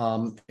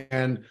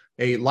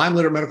a Lyme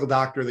literate medical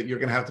doctor that you're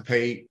going to have to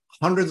pay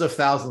hundreds of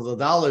thousands of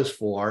dollars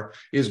for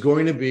is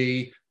going to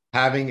be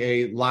having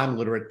a Lyme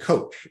literate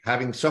coach,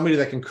 having somebody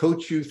that can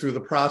coach you through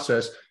the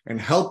process and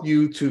help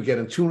you to get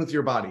in tune with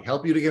your body,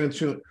 help you to get in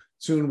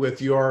tune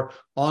with your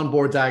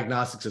onboard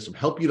diagnostic system,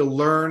 help you to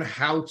learn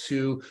how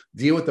to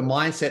deal with the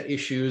mindset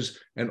issues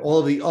and all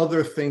of the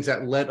other things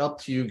that led up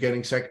to you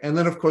getting sick. And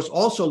then, of course,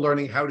 also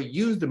learning how to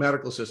use the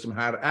medical system,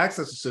 how to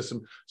access the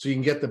system so you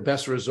can get the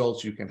best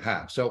results you can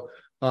have. So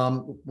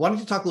why don't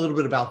you talk a little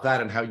bit about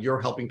that and how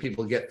you're helping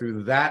people get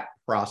through that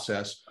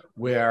process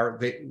where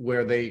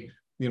they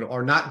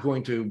are not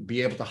going to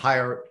be able to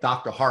hire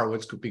Dr.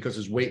 Horowitz because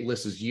his wait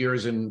list is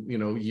years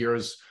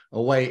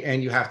away,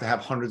 and you have to have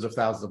hundreds of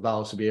thousands of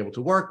dollars to be able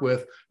to work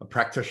with a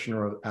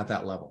practitioner at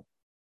that level.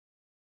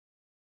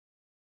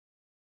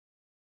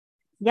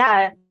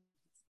 Yeah,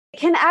 it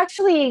can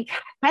actually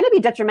kind of be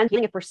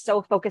detrimental if we're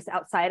so focused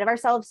outside of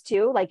ourselves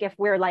too. Like if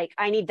we're like,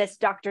 I need this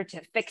doctor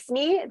to fix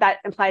me, that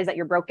implies that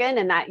you're broken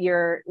and that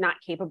you're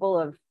not capable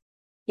of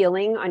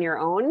healing on your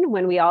own,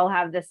 when we all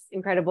have this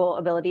incredible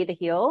ability to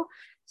heal.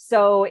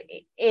 So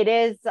it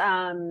is,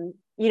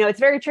 it's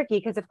very tricky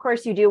because of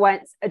course you do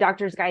want a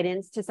doctor's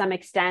guidance to some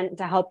extent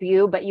to help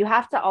you, but you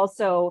have to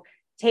also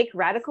take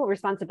radical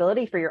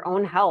responsibility for your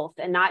own health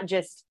and not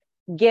just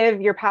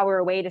give your power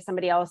away to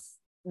somebody else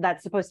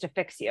that's supposed to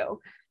fix you.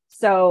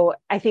 So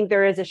I think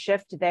there is a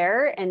shift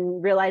there,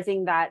 and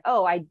realizing that,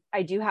 oh,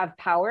 I do have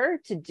power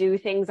to do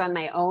things on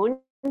my own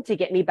to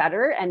get me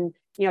better. And,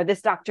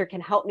 this doctor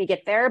can help me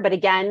get there. But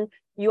again,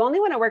 you only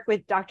want to work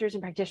with doctors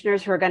and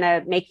practitioners who are going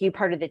to make you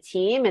part of the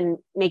team and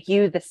make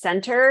you the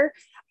center.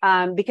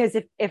 Because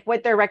if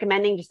what they're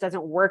recommending just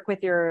doesn't work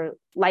with your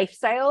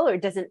lifestyle or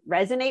doesn't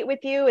resonate with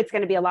you, it's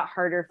going to be a lot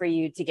harder for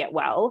you to get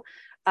well.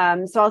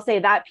 So I'll say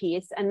that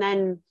piece. And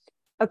then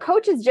a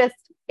coach is just,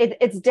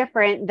 it's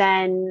different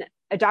than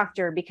a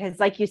doctor, because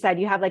like you said,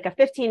 you have like a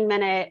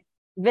 15-minute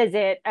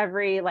visit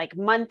every like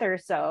month or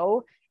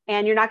so,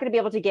 and you're not going to be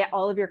able to get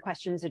all of your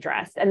questions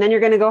addressed. And then you're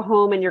going to go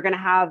home and you're going to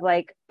have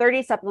like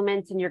 30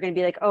 supplements, and you're going to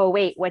be like, oh,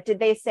 wait, what did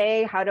they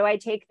say? How do I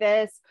take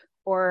this?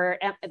 Or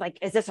like,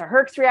 is this a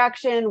Herx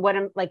reaction?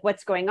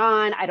 What's going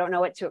on? I don't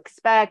know what to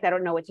expect. I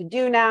don't know what to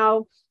do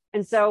now.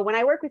 And so when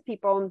I work with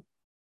people,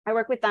 I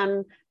work with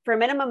them for a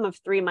minimum of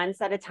 3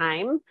 months at a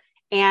time.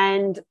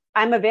 And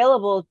I'm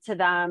available to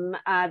them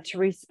to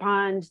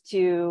respond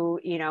to,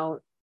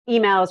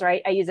 emails,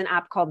 right? I use an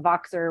app called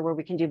Voxer where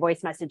we can do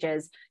voice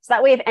messages. So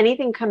that way, if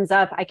anything comes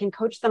up, I can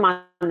coach them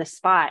on the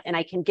spot, and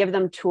I can give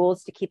them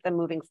tools to keep them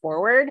moving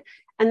forward.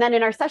 And then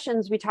in our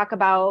sessions, we talk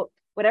about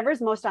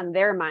whatever's most on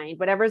their mind,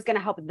 whatever's going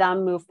to help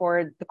them move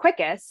forward the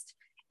quickest.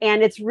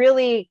 And it's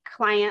really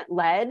client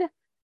led.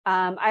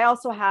 I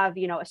also have,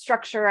 a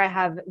structure. I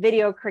have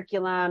video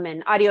curriculum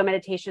and audio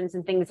meditations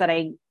and things that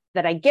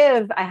I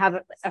give. I have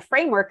a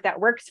framework that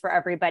works for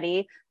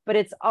everybody, but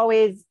it's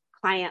always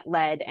client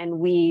led,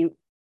 and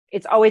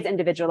it's always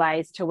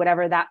individualized to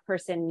whatever that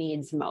person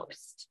needs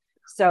most.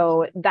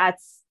 So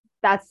that's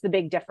the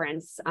big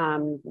difference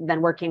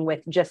than working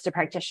with just a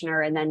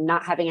practitioner and then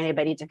not having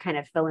anybody to kind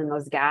of fill in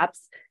those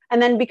gaps.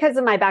 And then because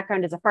of my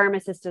background as a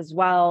pharmacist as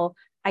well,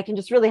 I can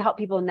just really help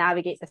people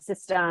navigate the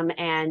system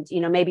and,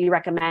 maybe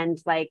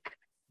recommend like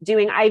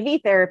doing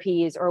IV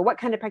therapies, or what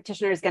kind of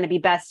practitioner is going to be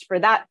best for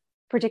that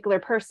particular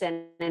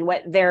person and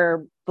what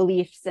their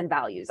beliefs and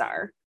values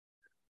are.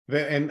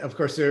 And of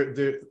course,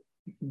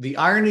 the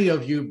irony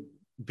of you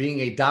being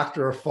a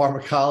doctor of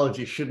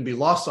pharmacology shouldn't be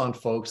lost on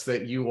folks,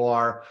 that you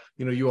are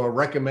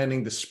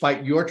recommending,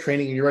 despite your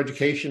training and your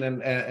education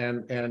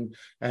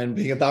and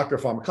being a doctor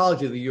of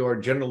pharmacology, that you are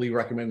generally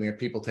recommending that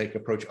people take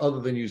approach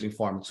other than using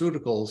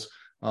pharmaceuticals.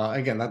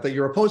 Again, not that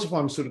you're opposed to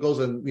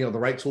pharmaceuticals, and the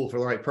right tool for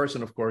the right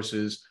person, of course,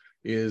 is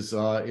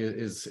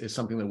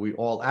something that we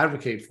all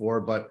advocate for,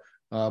 but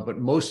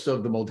most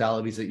of the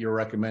modalities that you're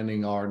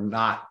recommending are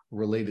not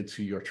related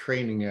to your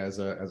training as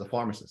a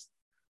pharmacist.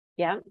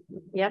 Yeah.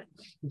 Yep.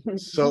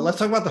 So let's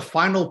talk about the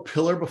final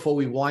pillar before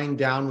we wind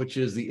down, which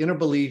is the inner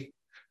belief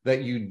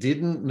that you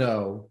didn't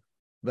know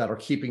that are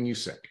keeping you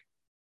sick.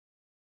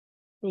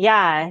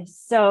 Yeah.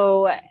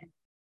 So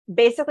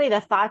basically,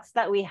 the thoughts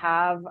that we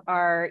have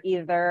are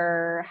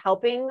either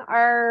helping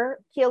our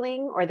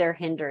healing or they're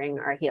hindering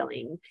our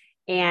healing.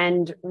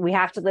 And we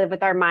have to live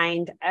with our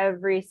mind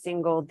every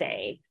single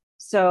day.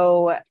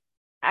 So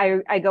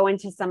I go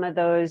into some of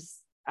those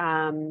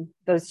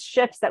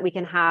shifts that we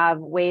can have,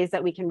 ways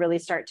that we can really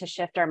start to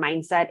shift our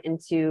mindset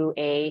into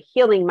a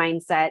healing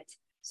mindset,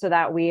 so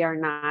that we are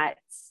not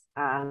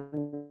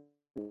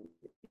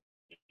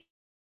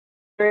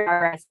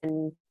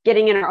and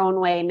getting in our own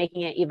way,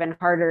 making it even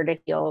harder to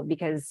heal,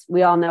 because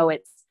we all know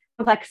it's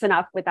complex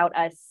enough without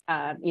us,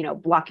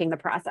 blocking the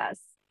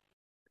process.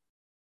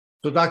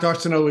 So, Dr.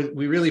 Arseneau,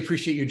 we really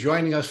appreciate you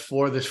joining us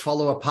for this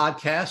follow-up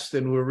podcast,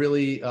 and we're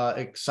really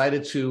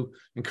excited to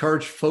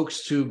encourage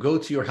folks to go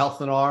to your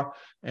Healthinar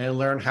and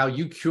learn how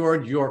you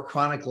cured your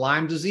chronic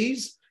Lyme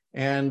disease.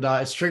 And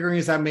as triggering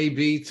as that may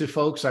be to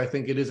folks, I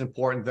think it is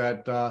important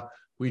that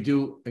we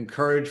do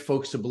encourage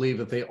folks to believe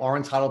that they are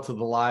entitled to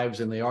the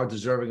lives and they are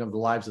deserving of the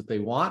lives that they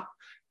want.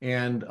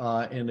 And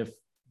if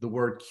the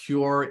word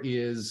cured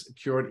is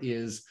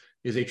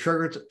a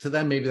trigger to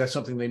them, maybe that's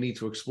something they need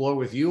to explore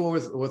with you or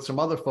with some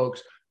other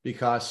folks,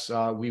 because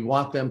we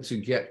want them to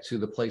get to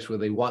the place where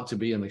they want to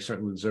be, and they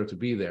certainly deserve to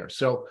be there.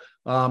 So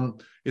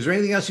is there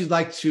anything else you'd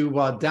like to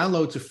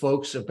download to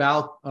folks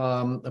about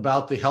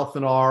the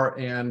Healthinar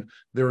and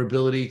their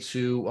ability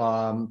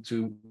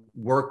to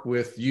work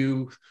with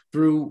you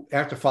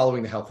after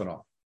following the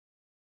Healthinar?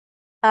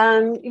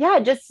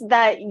 Just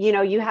that,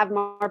 you have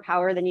more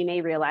power than you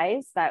may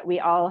realize, that we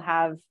all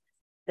have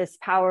this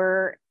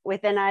power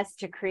within us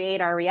to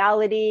create our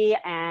reality.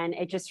 And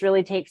it just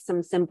really takes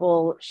some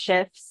simple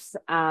shifts,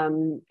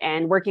 and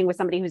working with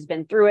somebody who's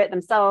been through it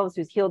themselves,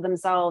 who's healed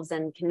themselves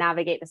and can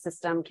navigate the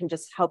system, can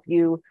just help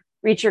you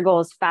reach your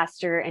goals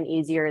faster and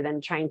easier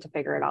than trying to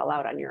figure it all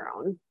out on your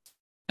own.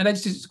 And then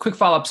just a quick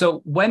follow-up.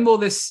 So when will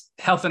this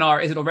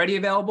Healthinar, is it already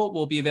available?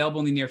 Will it be available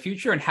in the near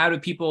future? And how do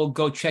people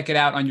go check it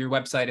out on your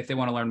website if they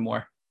want to learn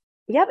more?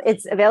 Yep,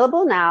 it's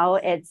available now.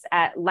 It's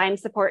at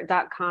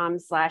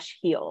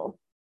lymesupport.com/heal.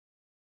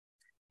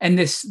 And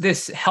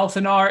this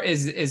Healthinar,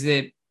 is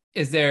it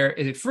Is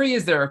it free?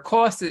 Is there a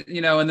cost?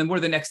 And then what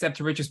are the next steps,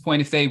 to Rich's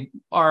point? If they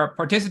are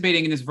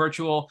participating in this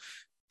virtual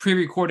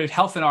pre-recorded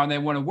Healthinar and they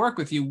want to work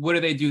with you, what do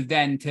they do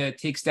then to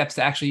take steps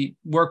to actually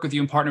work with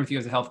you and partner with you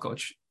as a health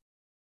coach?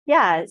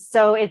 Yeah,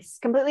 so it's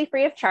completely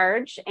free of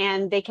charge,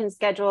 and they can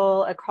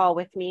schedule a call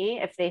with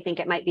me if they think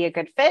it might be a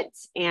good fit,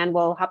 and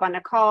we'll hop on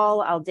a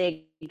call. I'll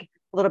dig a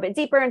little bit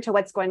deeper into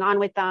what's going on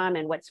with them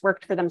and what's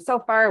worked for them so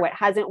far, what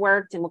hasn't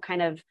worked, and we'll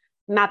kind of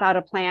map out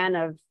a plan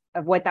of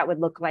what that would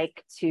look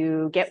like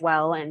to get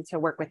well and to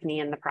work with me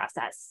in the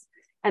process.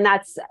 And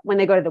that's when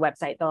they go to the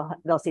website,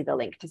 they'll see the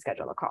link to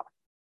schedule a call.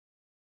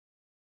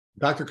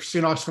 Dr.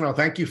 Christine Arseneau,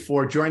 thank you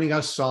for joining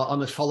us on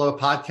this follow-up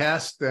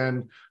podcast,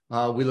 and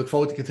we look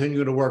forward to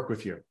continuing to work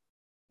with you.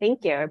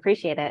 Thank you. I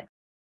appreciate it.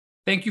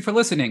 Thank you for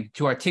listening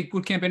to our Tick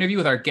Bootcamp interview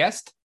with our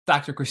guest,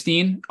 Dr.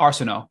 Christine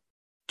Arseneau.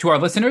 To our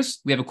listeners,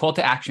 we have a call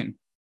to action.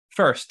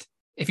 First,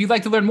 if you'd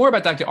like to learn more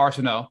about Dr.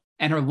 Arseneau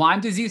and her Lyme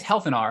disease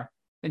Healthinar,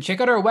 then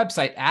check out our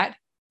website at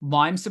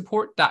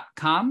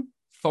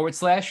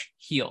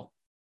lymesupport.com/heal.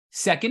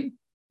 Second,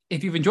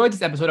 if you've enjoyed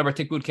this episode of our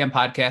Tick Bootcamp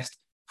podcast,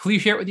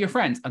 please share it with your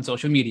friends on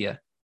social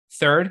media.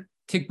 Third,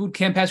 Tick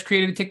Bootcamp has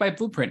created a Tick Bite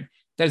Blueprint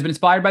that has been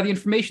inspired by the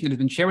information that has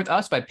been shared with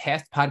us by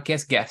past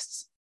podcast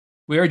guests.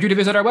 We urge you to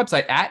visit our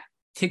website at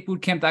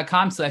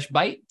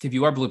tickbootcamp.com/bite to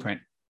view our blueprint.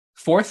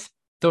 Fourth,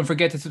 don't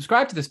forget to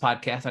subscribe to this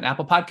podcast on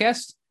Apple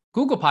Podcasts,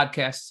 Google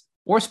Podcasts,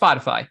 or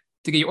Spotify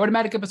to get your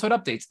automatic episode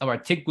updates of our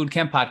Tick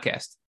Bootcamp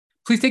podcast.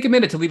 Please take a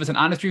minute to leave us an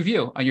honest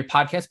review on your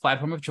podcast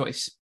platform of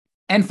choice.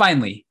 And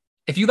finally,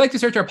 if you'd like to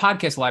search our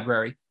podcast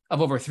library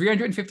of over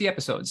 350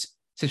 episodes,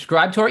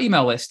 subscribe to our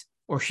email list,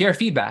 or share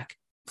feedback,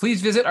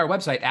 please visit our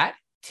website at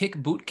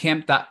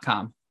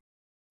tickbootcamp.com.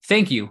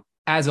 Thank you,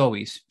 as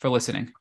always, for listening.